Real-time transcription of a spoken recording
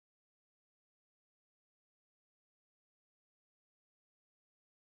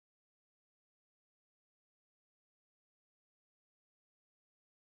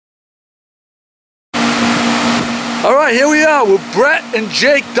All right, here we are with Brett and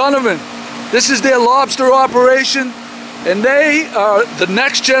Jake Donovan. This is their lobster operation, and they are the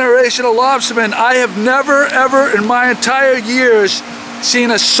next generation of lobstermen. I have never, ever in my entire years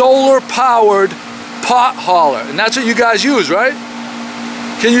seen a solar-powered pot hauler, and that's what you guys use, right?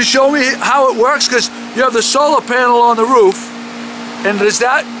 Can you show me how it works? Because you have the solar panel on the roof, and is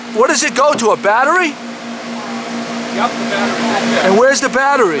that, what does it go to, a battery? Yep, the battery. And where's the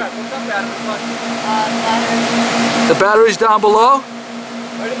battery? The battery's down below?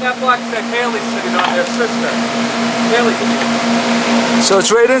 Right in that box that Haley's sitting on, their sister. Haley. So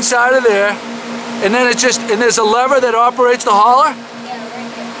it's right inside of there, and then it's just, and there's a lever that operates the hauler? Yeah, right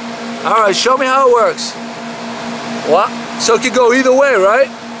here. All right, show me how it works. What? So it can go either way, right?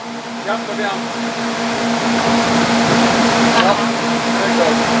 Yep, go down. Yep, there it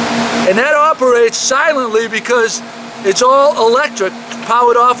goes. And that operates silently because it's all electric,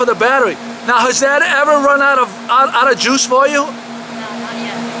 powered off of the battery. Now, has that ever run out of juice for you? No, not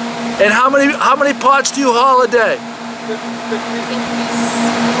yet. And how many pots do you haul a day?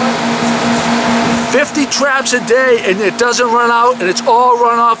 50 traps a day, and it doesn't run out, and it's all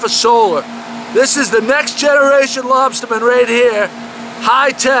run off of solar. This is the next generation lobsterman right here, high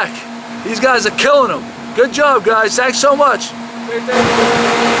tech. These guys are killing them. Good job, guys. Thanks so much. Thank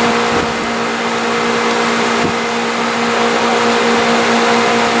you.